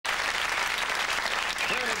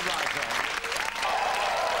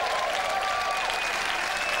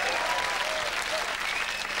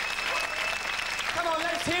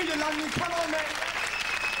you, London. Come on, mate.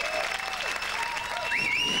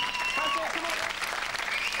 That's it, come on.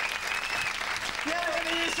 Yeah, let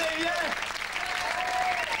me hear you say yeah.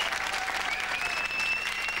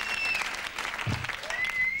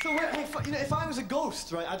 So, you know, if I was a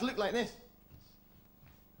ghost, right, I'd look like this.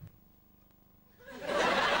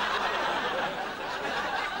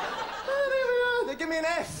 They give me an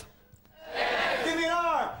F. Give me an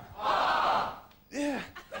R. Yeah.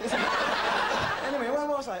 Anyway, where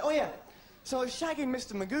was I? Oh, yeah. So I was shagging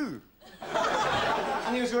Mr. Magoo.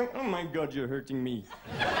 And he was going, oh, my God, you're hurting me.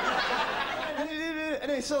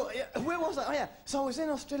 Anyway, so, where was I? Oh, yeah. So I was in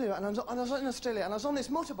Australia, and I was on this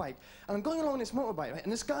motorbike, and I'm going along this motorbike, right?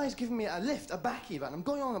 And this guy's giving me a lift, a backie, right? And I'm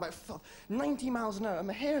going along about 90 miles an hour, and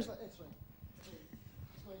my hair's like this, right?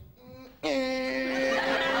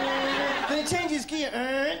 Then he changes gear.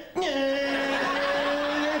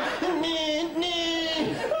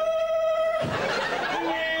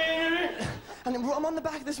 And I'm on the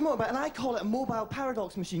back of this motorbike, and I call it a mobile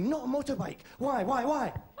paradox machine, not a motorbike. Why?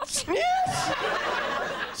 Yes!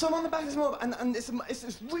 So I'm on the back of this motorbike, and it's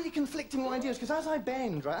really conflicting ideas, because as I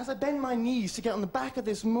bend my knees to get on the back of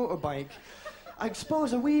this motorbike, I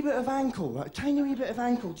expose a wee bit of ankle, right, a tiny wee bit of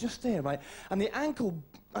ankle just there, right? And the ankle,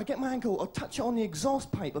 I get my ankle, I'll touch it on the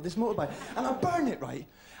exhaust pipe of this motorbike, and I burn it, right?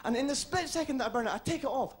 And in the split second that I burn it, I take it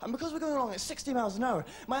off. And because we're going along at 60 miles an hour,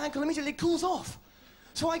 my ankle immediately cools off.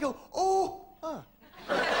 So I go, oh, ah.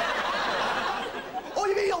 Oh,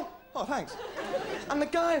 you mean, oh, thanks. And the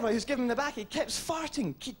guy, right, who's giving me the back, he kept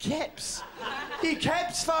farting. He kept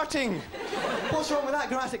farting. What's wrong with that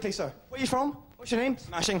grammatically, sir? Where are you from? What's your name?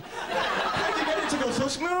 Smashing. How did you get it to go so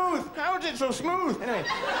smooth? How is it so smooth? Anyway,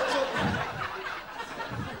 so...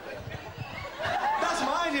 That's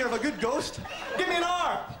my idea of a good ghost. Give me an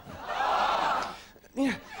R.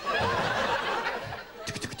 Yeah.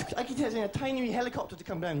 I keep telling a tiny wee helicopter to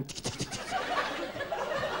come down.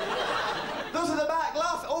 Those at the back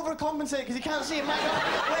laugh, overcompensate because you can't see it.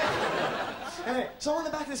 Anyway, so I'm on the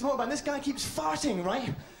back of this motorbike, and this guy keeps farting,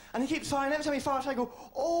 right? And he keeps farting. Every time he farts, I go,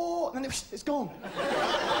 oh, and then it's gone.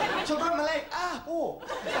 So I burn my leg, ah, oh.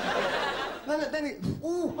 Then he,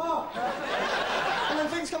 ooh, oh. And then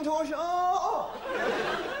things come towards you, oh, oh.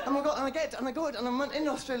 And I go, and I'm in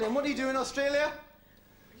Australia, and what do you do in Australia?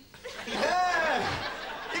 Yeah!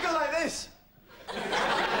 You go like this. No,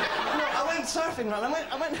 I went surfing, right?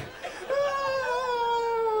 I went,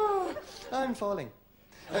 oh, I'm falling.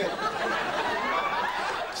 Okay.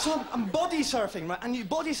 So I'm body surfing, right? And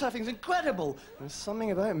body surfing's incredible. There's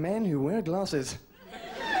something about men who wear glasses.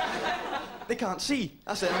 They can't see.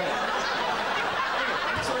 That's it. So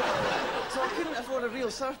I couldn't afford a real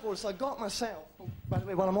surfboard, so I got myself. Oh, by the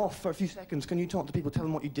way, while I'm off for a few seconds, can you talk to people, tell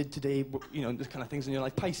them what you did today, you know, this kind of things in your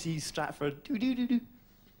life? Pisces, Stratford, do-do-do-do.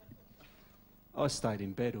 I stayed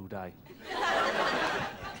in bed all day.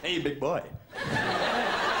 Hey, big boy.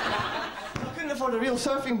 I couldn't afford a real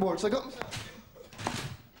surfing board, so I got myself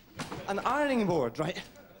an ironing board, right?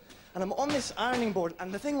 And I'm on this ironing board,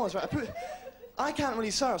 and the thing was, right, I can't really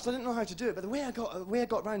surf, so I didn't know how to do it, but the way I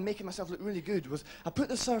got around making myself look really good was I put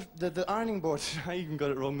the ironing board, I even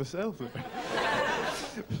got it wrong myself. You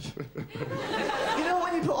know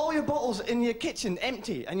when you put all your bottles in your kitchen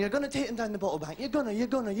empty, and you're gonna take them down the bottle bank, you're gonna,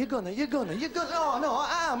 oh no,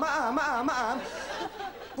 I am.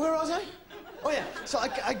 Where was I? Oh yeah, so I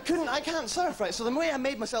can't surf, right? So the way I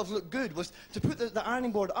made myself look good was to put the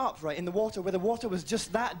ironing board up, right, in the water where the water was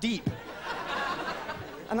just that deep.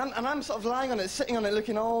 And I'm sort of lying on it, sitting on it,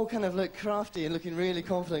 looking all kind of like crafty and looking really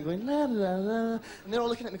confident, going la la la. And they're all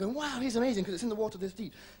looking at me going, wow, he's amazing because it's in the water this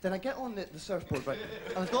deep. Then I get on the surfboard, right,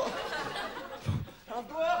 and I've got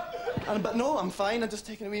up, but no, I'm fine, I'm just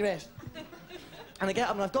taking a wee rest. And I get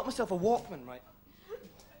up and I've got myself a Walkman, right?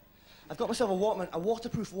 I've got myself a Walkman, a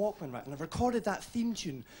waterproof Walkman, right? And I've recorded that theme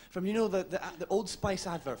tune from, you know, the Old Spice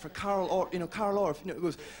advert for Carol Orff, you know, it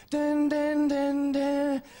goes, dun dun dun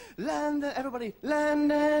dun, land, everybody, land,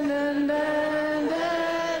 dun dun dun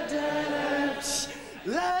dun dun,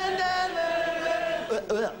 land, dun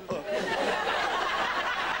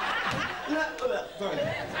sorry.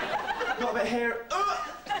 Got a bit of hair.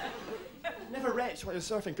 Never retched while I was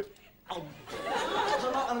surfing.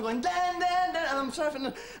 So I'm going, dan, dan, dan, and I'm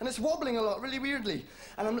surfing, and it's wobbling a lot, really weirdly.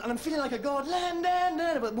 And I'm feeling like a god, dan, dan,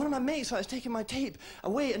 dan. But one of my mates was taking my tape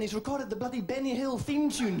away, and he's recorded the bloody Benny Hill theme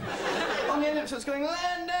tune on the end of it, so it's going,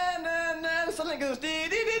 dan, dan, dan, dan, and suddenly it goes, dee,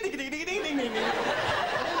 dee, dee, dee, dee, dee, dee, dee, dee.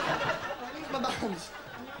 I lose my balance.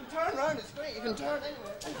 You can turn around, it's great, you can turn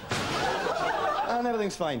anywhere. And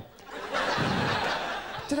everything's fine.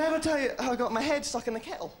 Did I ever tell you how I got my head stuck in the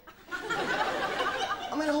kettle?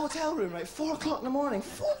 I'm in a hotel room, right, 4 o'clock in the morning.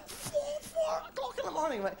 4 o'clock in the morning.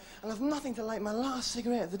 morning, right? And I've nothing to light my last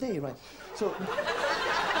cigarette of the day, right? So... oh,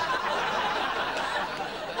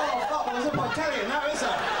 fuck, I was up on telly now, is there?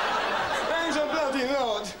 Thanks a bloody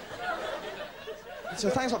lot. So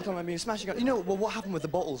thanks for coming with me, smashing up. You know, well, what happened with the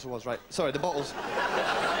bottles was, right? Sorry, the bottles.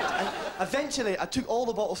 And eventually, I took all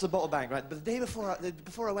the bottles to the bottle bank, right? But the day before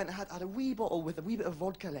I went, I had a wee bottle with a wee bit of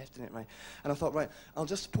vodka left in it, right? And I thought, right, I'll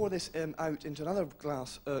just pour this out into another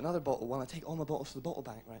glass, another bottle, while I take all my bottles to the bottle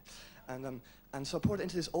bank, right? And so I poured it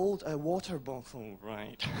into this old water bottle,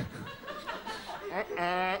 right?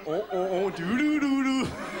 Do-do-do-do.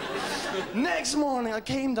 Next morning, I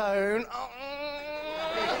came down.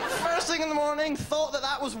 First thing in the morning, thought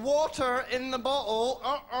that was water in the bottle.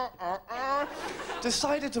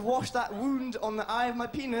 Decided to wash that wound on the eye of my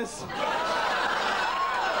penis.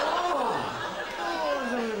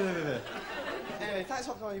 Anyway, thanks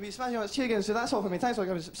for coming. You'll be smashing on. See you again soon. That's all for me. Thanks for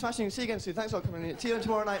coming. Smashing. See you again soon. Thanks for coming. See you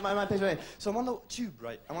tomorrow night. My place away. So I'm on the tube,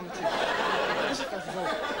 right? I'm on the tube. Listen, first of all,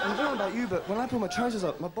 I don't know about you, but when I pull my trousers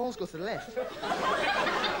up, my balls go to the left.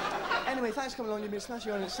 Anyway, thanks for coming along. You've been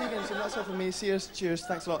smashing on it. See you again soon. That's all for me. Cheers. Cheers.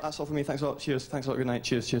 Thanks a lot. That's all for me. Thanks a lot. Cheers. Thanks a lot. Good night.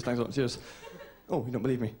 Cheers. Cheers. Thanks a lot. Cheers. Oh, you don't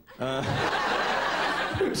believe me.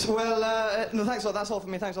 Oops. Well, no, thanks a lot. That's all for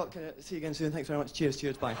me. Thanks a lot. See you again soon. Thanks very much. Cheers.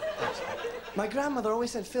 Cheers. Bye. Thanks. My grandmother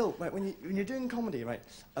always said, Phil, right, when you're doing comedy, right,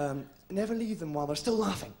 never leave them while they're still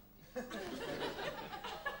laughing.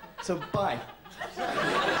 So, bye.